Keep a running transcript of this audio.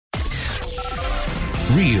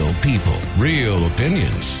Real people, real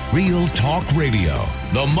opinions, real talk radio.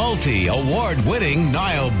 The multi-award-winning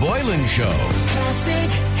Niall Boylan Show.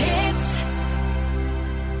 Classic hits.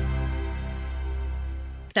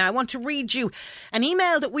 Now, I want to read you an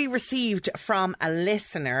email that we received from a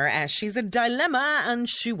listener. She's a dilemma and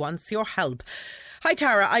she wants your help. Hi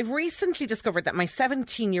Tara, I've recently discovered that my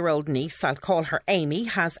 17-year-old niece, I'll call her Amy,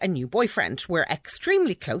 has a new boyfriend. We're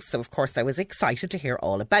extremely close, so of course I was excited to hear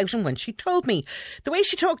all about him when she told me. The way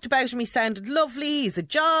she talked about him, he sounded lovely. He's a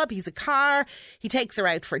job, he's a car, he takes her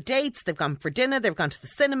out for dates, they've gone for dinner, they've gone to the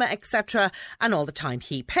cinema, etc. And all the time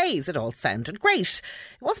he pays. It all sounded great.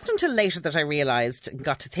 It wasn't until later that I realised and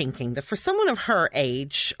got to thinking that for someone of her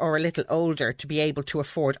age or a little older to be able to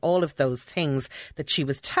afford all of those things that she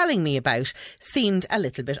was telling me about seemed a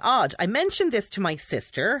little bit odd. I mentioned this to my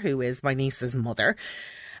sister, who is my niece's mother,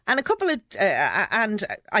 and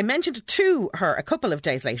I mentioned it to her a couple of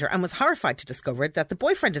days later and was horrified to discover that the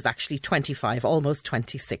boyfriend is actually 25, almost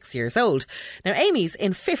 26 years old. Now, Amy's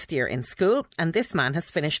in 5th year in school and this man has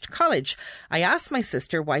finished college. I asked my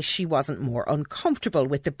sister why she wasn't more uncomfortable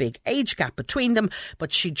with the big age gap between them,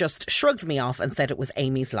 but she just shrugged me off and said it was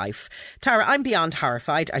Amy's life. Tara, I'm beyond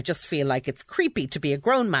horrified. I just feel like it's creepy to be a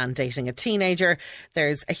grown man dating a teenager.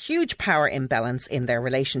 There's a huge power imbalance in their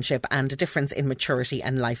relationship and a difference in maturity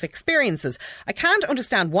and life experiences. I can't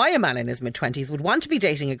understand why a man in his mid-20s would want to be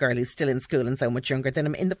dating a girl who's still in school and so much younger than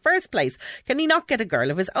him in the first place. Can he not get a girl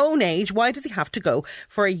of his own age? Why does he have to go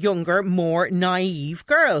for a younger, more naive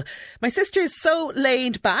girl? My sister is so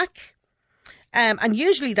laid back. And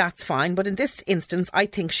usually that's fine, but in this instance, I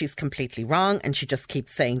think she's completely wrong and she just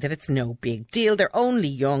keeps saying that it's no big deal. They're only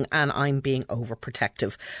young and I'm being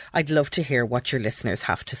overprotective. I'd love to hear what your listeners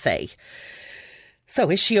have to say. So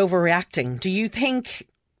is she overreacting? Do you think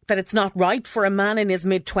that it's not right for a man in his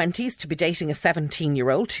mid-20s to be dating a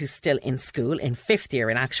 17-year-old who's still in school, in 5th year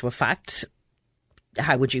in actual fact?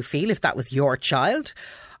 How would you feel if that was your child?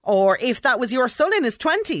 Or if that was your son in his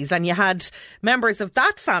 20s and you had members of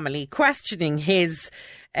that family questioning his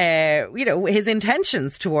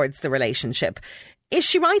intentions towards the relationship? Is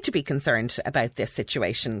she right to be concerned about this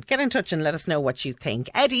situation? Get in touch and let us know what you think.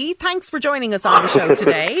 Eddie, thanks for joining us on the show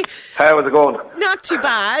today. How is it going? Not too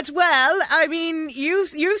bad. Well, I mean,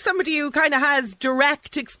 you're somebody who kind of has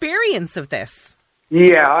direct experience of this.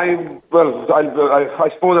 Yeah, I suppose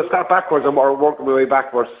I'll start backwards and we're working my way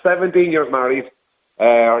back. We're 17 years married.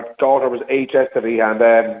 Our daughter was 8 yesterday, and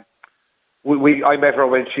I met her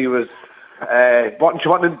when she was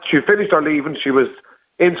she finished her leaving. She was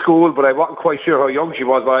in school, but I wasn't quite sure how young she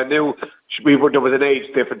was, but I knew there was an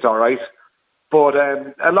age difference, all right. But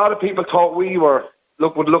a lot of people thought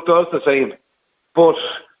would look to us the same. But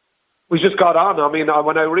we just got on. I mean,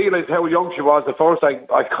 when I realised how young she was, at first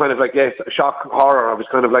I kind of like, yes, shock, horror. I was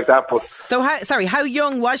kind of like that. But so, how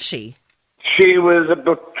young was she? She was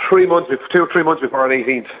about 2 or 3 months before her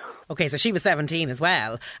 18th. Okay, so she was 17 as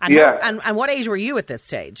well. And yeah. And what age were you at this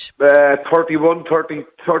stage? 31,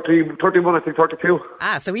 31, I think 32.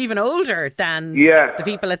 Ah, so even older than the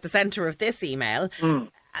people at the centre of this email. Mm.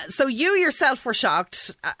 So you yourself were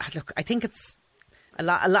shocked. Look, I think it's a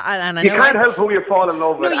lot. And I you know can't help who you fall in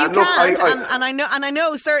love with. No, you can't. And I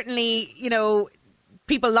know certainly,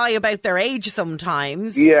 people lie about their age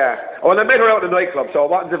sometimes. Yeah. Well, I met her out in a nightclub, so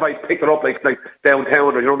it wasn't as if I picked her up like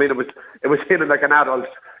downtown, or you know what I mean? It was in like an adult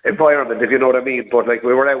environment, if you know what I mean. But like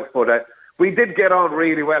we were out, but we did get on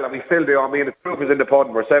really well, and we still do. I mean, the proof is in the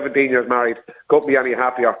pudding. We're 17 years married. Couldn't be any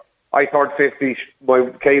happier. I turned 50.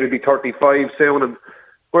 My Kate will be 35 soon, and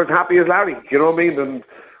we're as happy as Larry. You know what I mean? And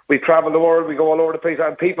we travel the world. We go all over the place,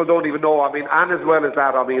 and people don't even know. I mean, and as well as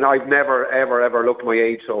that, I mean, I've never, ever, ever looked my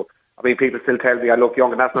age, so. I mean, people still tell me I look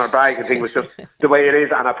young, and that's not a bragging thing. It's just the way it is,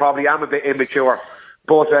 and I probably am a bit immature,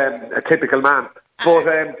 but a typical man. But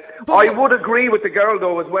I would agree with the girl,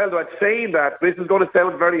 though, as well, though, at saying that. This is going to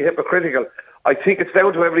sound very hypocritical. I think it's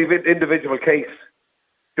down to every individual case,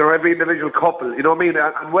 every individual couple, you know what I mean?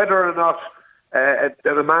 And whether or not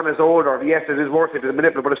a man is older, yes, it is worth it to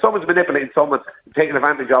manipulate. But if someone's manipulating someone, taking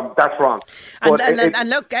advantage of them, that's wrong. And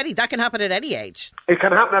look, Eddie, that can happen at any age. It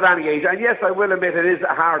can happen at any age. And yes, I will admit it is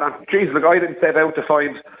hard. And Jesus, look, I didn't set out to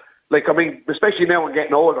find, like, I mean, especially now I'm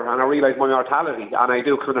getting older and I realise my mortality. And I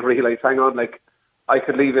do kind of realise, hang on, like, I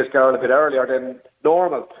could leave this girl a bit earlier than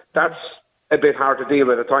normal. That's a bit hard to deal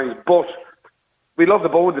with at times. But we love the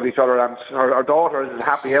bones of each other, and our daughter is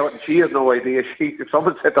happy out, and she has no idea. If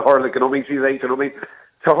someone said to her, like, you know what I mean, she's 8, you know what I mean,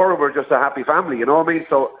 to her we're just a happy family, you know what I mean?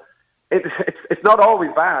 So it's not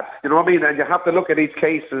always bad, you know what I mean? And you have to look at each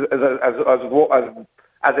case as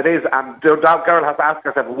it is, and that girl has to ask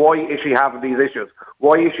herself, why is she having these issues?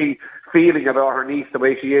 Why is she feeling about her niece the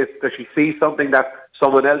way she is? Does she see something that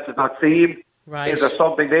someone else is not seeing? Right. Is there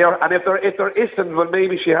something there? And if there isn't, well,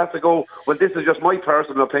 maybe she has to go, well, this is just my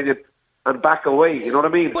personal opinion, and back away, you know what I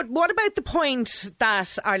mean? But what about the point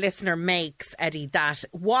that our listener makes, Eddie, that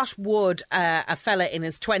what would a fella in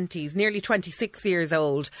his 20s, nearly 26 years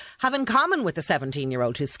old, have in common with a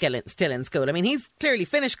 17-year-old who's still in school? I mean, he's clearly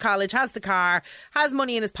finished college, has the car, has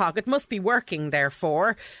money in his pocket, must be working,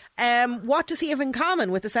 therefore. What does he have in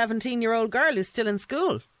common with a 17-year-old girl who's still in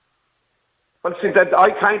school? Well, see,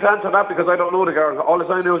 I can't answer that because I don't know the girl.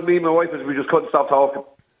 All I know is me and my wife is we just couldn't stop talking.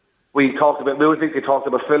 We talked about music, we talked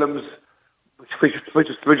about films. We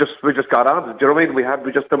just got on. Do you know what I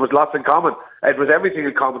mean? There was lots in common. It was everything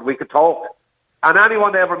in common. We could talk. And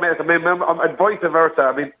anyone I ever met, I mean, and vice versa.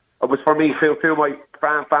 I mean, it was for me. Few of my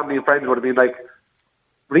family and friends would have been like,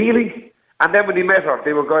 "Really?" And then when they met her,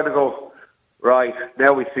 they were going to go, "Right,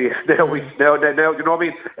 now we see it. Now, you know what I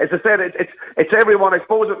mean?" As I said, it's everyone. I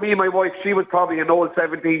suppose with me and my wife, she was probably an old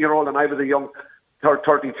 17-year-old, and I was a young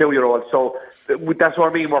 32-year-old. So that's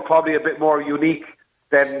what I mean. We're probably a bit more unique.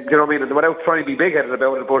 Then, you know what I mean, and without trying to be big-headed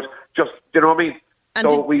about it, but just, you know what I mean? And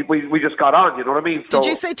so we just got on, you know what I mean? So, did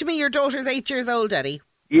you say to me your daughter's 8 years old, Eddie?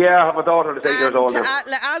 Yeah, I have a daughter that's 8 years old now.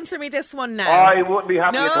 Answer me this one now. I wouldn't be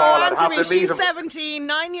happy at all. I'd have to meet She's him. 17,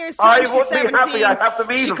 9 years time, I she's wouldn't 17. be happy, I'd have to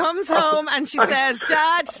meet him. She comes home and she says,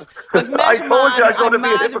 "Dad, I've met I a told man, you I was going to I'm be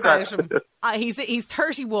mad a about hypocrite." him." He's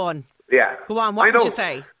 31. Yeah. Go on, what would you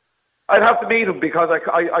say? I'd have to meet him because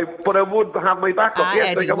but I would have my backup. Yes,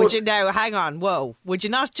 Eddie, like would you now, hang on, whoa, would you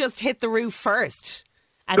not just hit the roof first?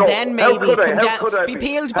 And No, then how maybe could I? come How down, could I be be?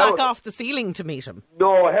 peeled How- back off the ceiling to meet him?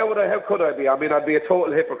 No, how could I be? I mean, I'd be a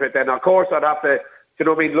total hypocrite then. Of course, I'd have to, you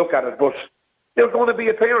know what I mean, look at it, but they're going to be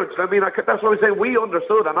a parent. I mean, that's what I'm saying. We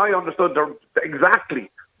understood, and I understood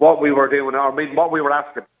exactly what we were doing, or I mean, what we were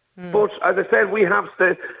asking. But as I said, we have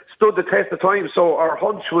stood the test of time, so our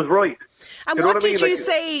hunch was right. And you know what I mean? did you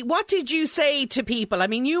say? What did you say to people? I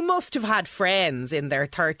mean, you must have had friends in their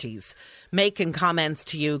 30s making comments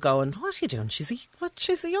to you, going, "What are you doing? She's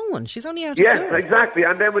a young one. She's only out of Yes, school." exactly.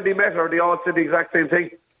 And then when they met her, they all said the exact same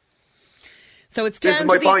thing. So it's This down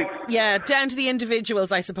is to my point. down to the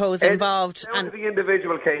individuals, I suppose, involved, Down and to the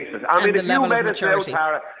individual cases. I mean, the if you level of met us now, maturity.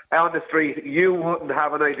 Tara, on the street, you wouldn't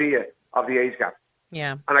have an idea of the age gap.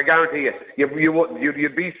 yeah. And I guarantee you wouldn't.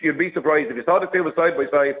 You'd be surprised if you saw the two of us side by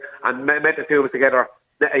side and met the two of us together.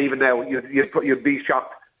 Even now, you'd be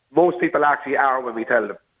shocked. Most people actually are when we tell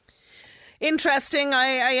them. Interesting.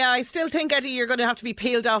 I still think, Eddie, you're going to have to be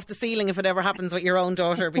peeled off the ceiling if it ever happens with your own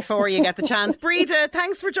daughter before you get the chance. Breda,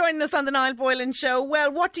 thanks for joining us on the Niall Boylan Show.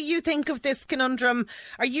 Well, what do you think of this conundrum?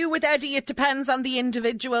 Are you with Eddie? It depends on the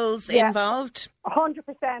individuals involved. 100%.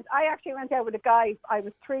 I actually went out with a guy. I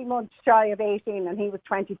was 3 months shy of 18 and he was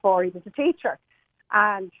 24. He was a teacher.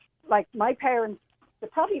 And like my parents, they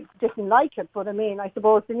probably didn't like it, but I mean, I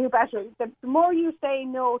suppose they knew better. The more you say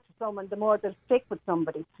no to someone, the more they'll stick with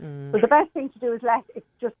somebody. So the best thing to do is let it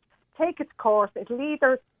just take its course. It'll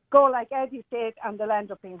either go like Eddie said and they'll end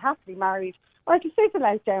up being happily married, or it'll fizzle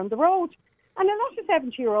out down the road. And a lot of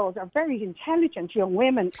 70-year-olds are very intelligent young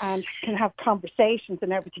women and can have conversations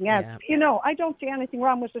and everything else. Yeah. You know, I don't see anything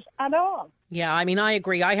wrong with it at all. Yeah, I mean, I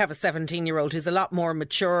agree. I have a 17-year-old who's a lot more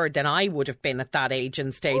mature than I would have been at that age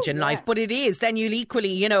and stage in life. But it is. Then you'll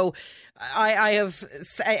equally, you know, I have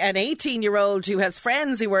an 18-year-old who has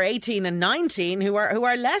friends who are 18 and 19 who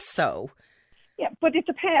are less so. Yeah, but it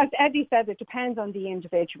depends. As Eddie said, it depends on the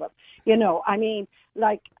individual. You know, I mean,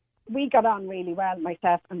 like, we got on really well,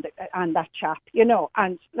 myself and that chap, you know,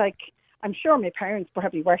 and like, I'm sure my parents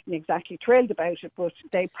probably weren't exactly thrilled about it, but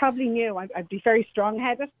they probably knew I'd be very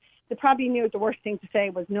strong-headed. They probably knew the worst thing to say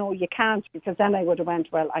was, no, you can't, because then I would have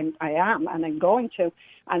went, well, I am, and I'm going to.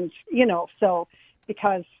 And, you know, so,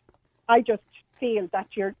 because I just feel that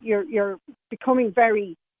you're becoming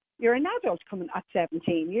you're an adult coming at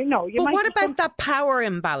 17, you know. But what about that power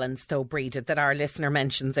imbalance, though, Breda, that our listener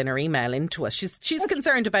mentions in her email into us? She's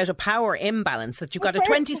concerned about a power imbalance, that you've got a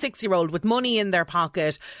 26-year-old with money in their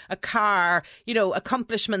pocket, a car, you know,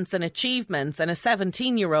 accomplishments and achievements, and a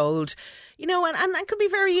 17-year-old, you know, and that could be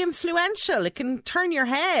very influential. It can turn your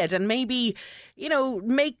head and maybe, you know,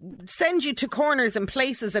 send you to corners and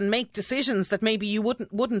places and make decisions that maybe you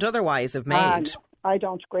wouldn't otherwise have made. I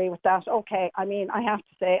don't agree with that. Okay, I mean, I have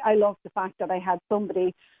to say, I love the fact that I had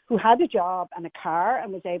somebody who had a job and a car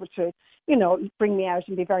and was able to, you know, bring me out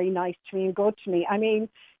and be very nice to me and good to me. I mean,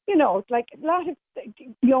 you know, like a lot of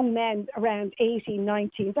young men around 18,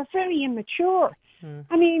 19, they're very immature.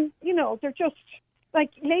 I mean, you know, they're just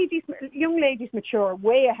like young ladies mature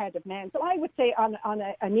way ahead of men. So I would say on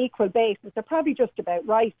an equal basis, they're probably just about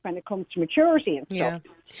right when it comes to maturity and stuff.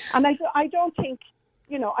 And I don't think,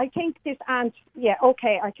 you know, I think this aunt, yeah,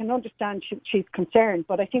 okay, I can understand she's concerned,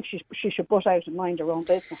 but I think she should butt out and mind her own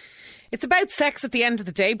business. It's about sex at the end of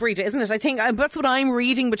the day, Breda, isn't it? I think that's what I'm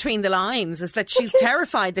reading between the lines, is that she's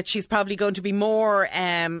terrified that she's probably going to be more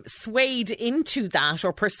swayed into that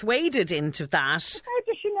or persuaded into that. How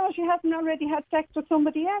does she know she hasn't already had sex with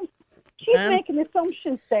somebody else? She's making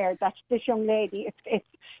assumptions there that this young lady, it's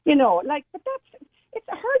you know, like, but it's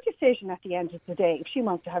her decision at the end of the day if she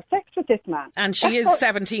wants to have sex with this man. And she is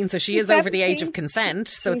 17, so she is over the age of consent,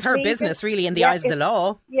 so it's her business really in the eyes of the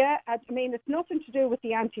law. Yeah, I mean, it's nothing to do with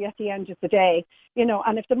the auntie at the end of the day, you know,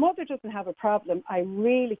 and if the mother doesn't have a problem, I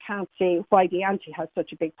really can't see why the auntie has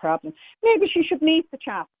such a big problem. Maybe she should meet the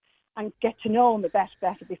chap and get to know him a bit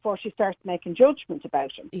better before she starts making judgment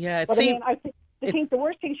about him. Yeah, but I mean, I think the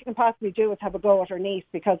worst thing she can possibly do is have a go at her niece,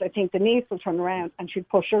 because I think the niece will turn around and she'll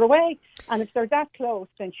push her away. And if they're that close,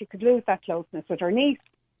 then she could lose that closeness with her niece.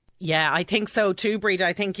 Yeah, I think so too, Breda.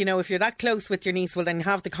 I think, you know, if you're that close with your niece, well, then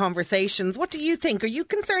have the conversations. What do you think? Are you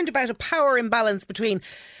concerned about a power imbalance between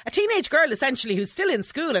a teenage girl, essentially, who's still in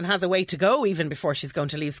school and has a way to go even before she's going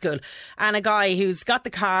to leave school, and a guy who's got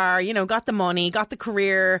the car, you know, got the money, got the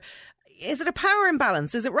career? Is it a power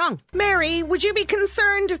imbalance? Is it wrong? Mary, would you be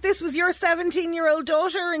concerned if this was your 17-year-old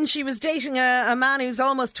daughter and she was dating a man who's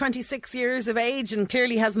almost 26 years of age and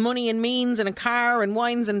clearly has money and means and a car and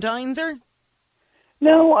wines and dines her?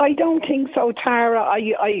 No, I don't think so, Tara.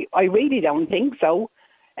 I really don't think so.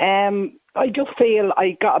 I just feel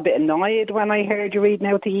I got a bit annoyed when I heard you reading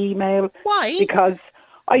out the email. Why? Because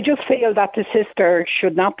I just feel that the sister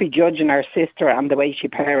should not be judging her sister and the way she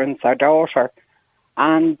parents her daughter.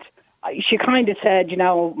 And she kind of said, you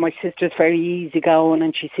know, my sister's very easygoing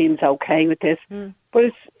and she seems okay with this.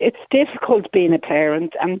 But it's difficult being a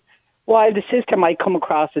parent. And while the sister might come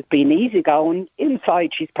across as being easygoing,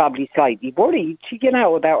 inside she's probably slightly worried, you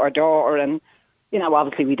know, about her daughter. And, you know,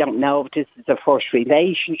 obviously we don't know if this is a first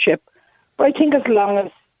relationship. But I think as long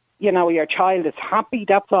as, you know, your child is happy,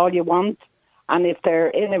 that's all you want. And if they're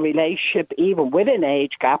in a relationship, even with an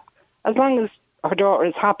age gap, as long as her daughter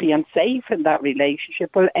is happy and safe in that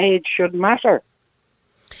relationship, well, age shouldn't matter.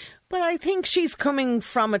 But I think she's coming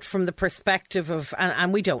from it from the perspective of,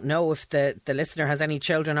 and we don't know if the listener has any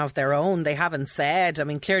children of their own. They haven't said. I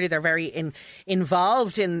mean, clearly they're very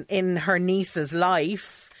involved in her niece's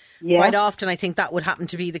life. Yeah. Quite often I think that would happen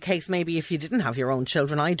to be the case maybe if you didn't have your own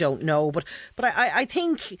children. I don't know. But I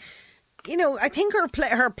think, you know, I think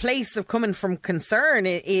her place of coming from concern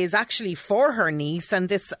is actually for her niece and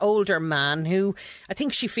this older man who I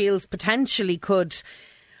think she feels potentially could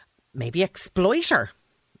maybe exploit her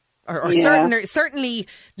or certainly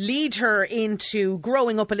lead her into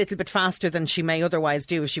growing up a little bit faster than she may otherwise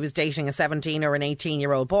do if she was dating a 17 or an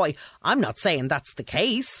 18-year-old boy. I'm not saying that's the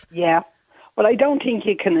case. Yeah. Well, I don't think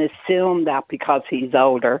you can assume that because he's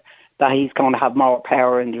older that he's going to have more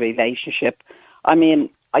power in the relationship. I mean,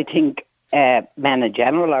 I think men in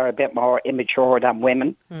general are a bit more immature than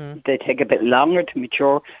women. They take a bit longer to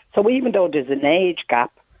mature. So even though there's an age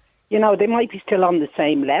gap, you know, they might be still on the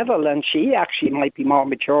same level, and she actually might be more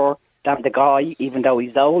mature than the guy, even though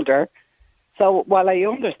he's older. So while I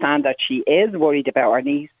understand that she is worried about her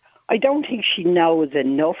niece, I don't think she knows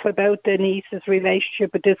enough about the niece's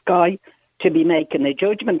relationship with this guy to be making a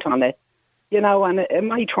judgment on it. You know, and it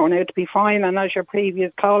might turn out to be fine. And as your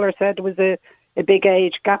previous caller said, there was a big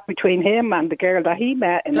age gap between him and the girl that he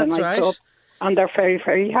met in the nightclub. And they're very,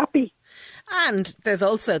 very happy. And there's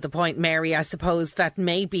also the point, Mary, I suppose, that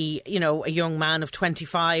maybe, you know, a young man of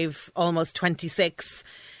 25, almost 26,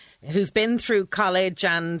 who's been through college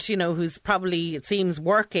and, you know, who's probably, it seems,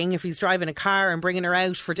 working, if he's driving a car and bringing her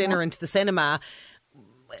out for dinner into the cinema,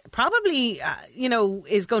 probably, you know,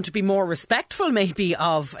 is going to be more respectful maybe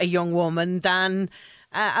of a young woman than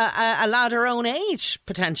a lad her own age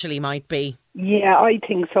potentially might be. Yeah, I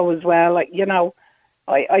think so as well. Like, you know,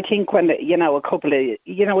 I think when, you know, a couple of,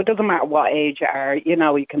 you know, it doesn't matter what age you are, you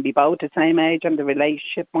know, you can be both the same age and the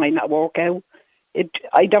relationship might not work out.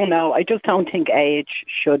 I don't know. I just don't think age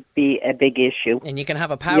should be a big issue. And you can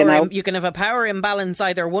have a power, you can have a power imbalance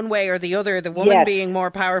either one way or the other. The woman being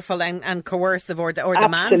more powerful and coercive, or the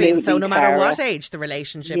man being so. No matter what age the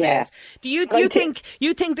relationship is. Do you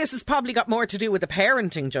think this has probably got more to do with the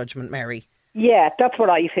parenting judgment, Mary? Yeah, that's what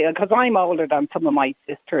I feel, because I'm older than some of my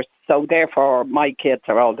sisters, so therefore my kids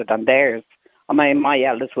are older than theirs. I mean, my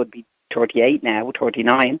eldest would be 38 now,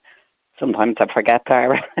 39. Sometimes I forget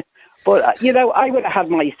that. But, you know, I would have had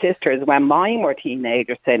my sisters when mine were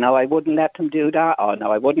teenagers say, no, I wouldn't let them do that. Oh,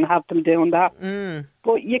 no, I wouldn't have them doing that.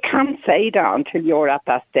 But you can't say that until you're at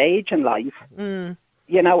that stage in life.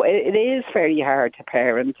 You know, it is very hard to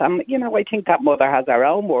parent. And, you know, I think that mother has her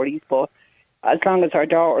own worries, but as long as our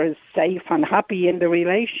daughter is safe and happy in the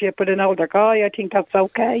relationship with an older guy, I think that's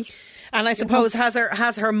okay. And I suppose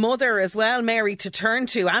has her mother as well, Mary, to turn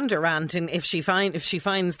to and her aunt, and if she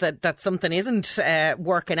finds that something isn't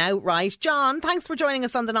working out right. John, thanks for joining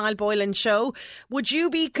us on the Niall Boylan Show. Would you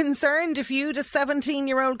be concerned if you'd a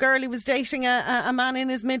 17-year-old girl who was dating a man in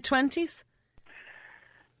his mid-20s?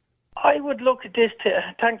 I would look at this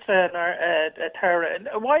thanks, Tara.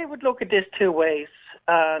 I would look at this two ways.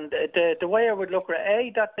 And the way I would look at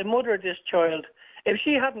it, that the mother of this child, if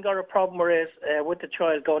she hadn't got a problem with the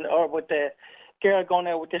child going, or with the girl going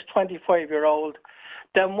out with this 25-year-old,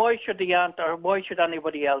 then why should the aunt or why should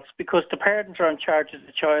anybody else? Because the parents are in charge of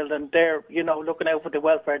the child and they're, looking out for the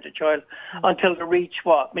welfare of the child until they reach,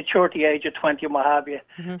 maturity age of 20 and what have you.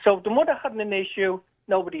 Mm-hmm. So if the mother hadn't an issue,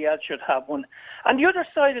 nobody else should have one. And the other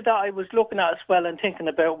side of that I was looking at as well and thinking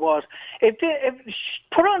about was, if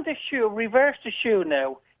put on this shoe, reverse the shoe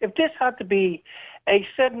now. If this had to be a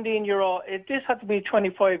 17-year-old, if this had to be a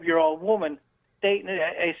 25-year-old woman dating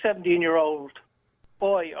a 17-year-old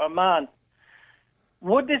boy or man,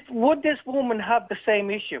 would this woman have the same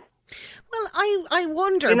issue? Well, I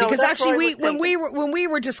wonder, because actually when we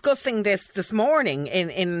were discussing this morning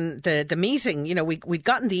in the meeting, we'd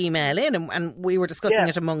gotten the email in and we were discussing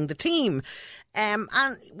it among the team, and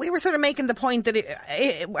we were sort of making the point that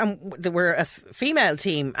there were a female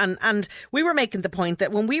team, and we were making the point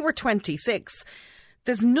that when we were 26,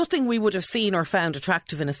 there's nothing we would have seen or found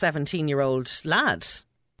attractive in a 17-year-old lad.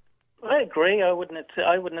 I agree. I wouldn't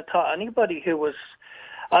have thought anybody who was.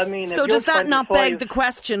 So does that not beg the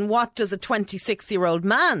question, what does a 26-year-old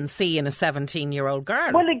man see in a 17-year-old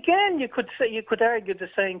girl? Well, again, you could argue the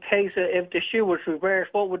same case. If the shoe was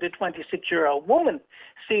reversed, what would a 26-year-old woman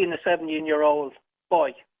see in a 17-year-old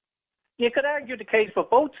boy? You could argue the case for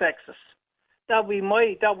both sexes. That we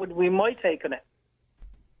might take on it.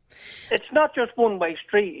 It's not just one-way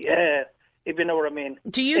street, if you know what I mean.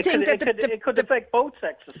 Do you think it could affect both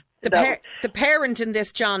sexes? The parent in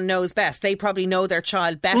this, John, knows best. They probably know their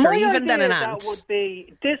child better even than an aunt. That would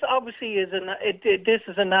be, this obviously is this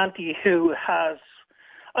is an auntie who has,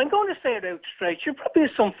 I'm going to say it out straight, she probably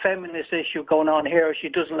has some feminist issue going on here. She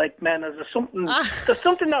doesn't like men. There's something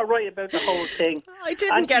not right about the whole thing. I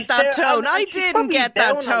didn't get that tone. I didn't get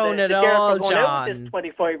that tone at all, John. This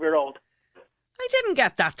 25-year-old. I didn't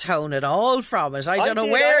get that tone at all from it. I don't know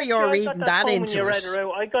where you're reading that into it.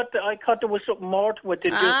 I thought there was something more to it.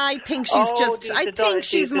 I think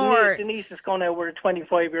she's more. Denise is going out with a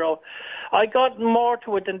 25-year-old. I got more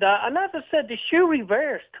to it than that. And as I said, the shoe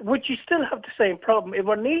reversed. Would you still have the same problem? If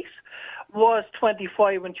her niece was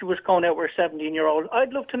 25 when she was going out with a 17-year-old,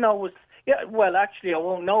 I'd love to know actually I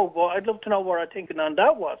won't know, but I'd love to know what her thinking on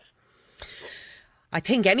that was. I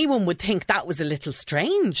think anyone would think that was a little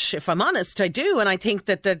strange, if I'm honest. I do, and I think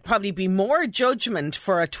that there'd probably be more judgment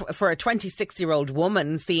for a 26-year-old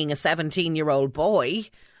woman seeing a 17-year-old boy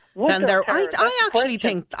than there.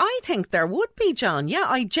 I think there would be, John. Yeah,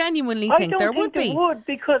 I genuinely think there would be.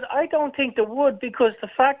 I don't think there would, because the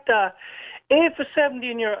fact that if a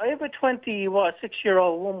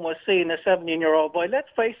 26-year-old woman was seeing a 17-year-old boy, let's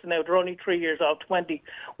face it now, they're only 3 years off 20,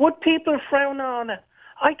 would people frown on it?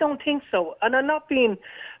 I don't think so. And I'm not being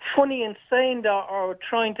funny and saying that or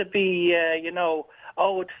trying to be,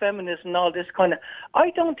 it's feminist and all this kind of...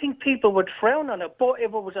 I don't think people would frown on it. But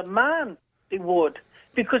if it was a man, they would.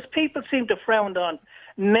 Because people seem to frown on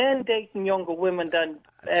men dating younger women than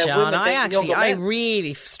John, women dating younger men. I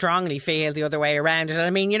really strongly feel the other way around it. I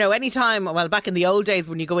mean, anytime, back in the old days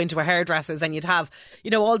when you go into a hairdresser's and you'd have,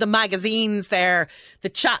 all the magazines there, the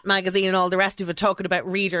Chat magazine and all the rest of it talking about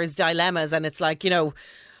readers' dilemmas, and it's like,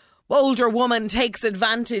 older woman takes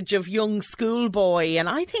advantage of young schoolboy, and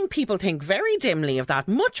I think people think very dimly of that,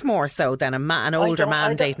 much more so than an older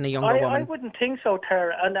man dating a younger woman. I wouldn't think so,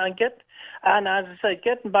 Tara, and as I said,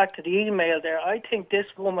 getting back to the email there, I think this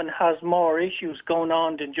woman has more issues going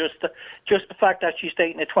on than just the fact that she's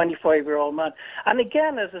dating a 25-year-old man. And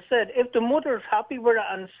again, as I said, if the mother's happy with it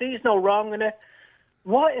and sees no wrong in it,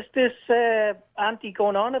 what is this auntie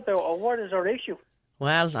going on about, or what is her issue?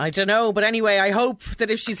 Well, I don't know, but anyway, I hope that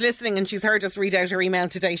if she's listening and she's heard us read out her email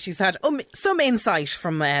today, she's had some insight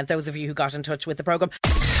from those of you who got in touch with the programme.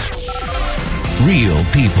 Real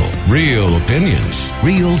people, real opinions,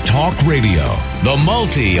 real talk radio. The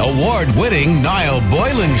multi-award-winning Niall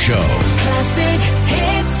Boylan Show. Classic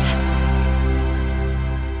hits.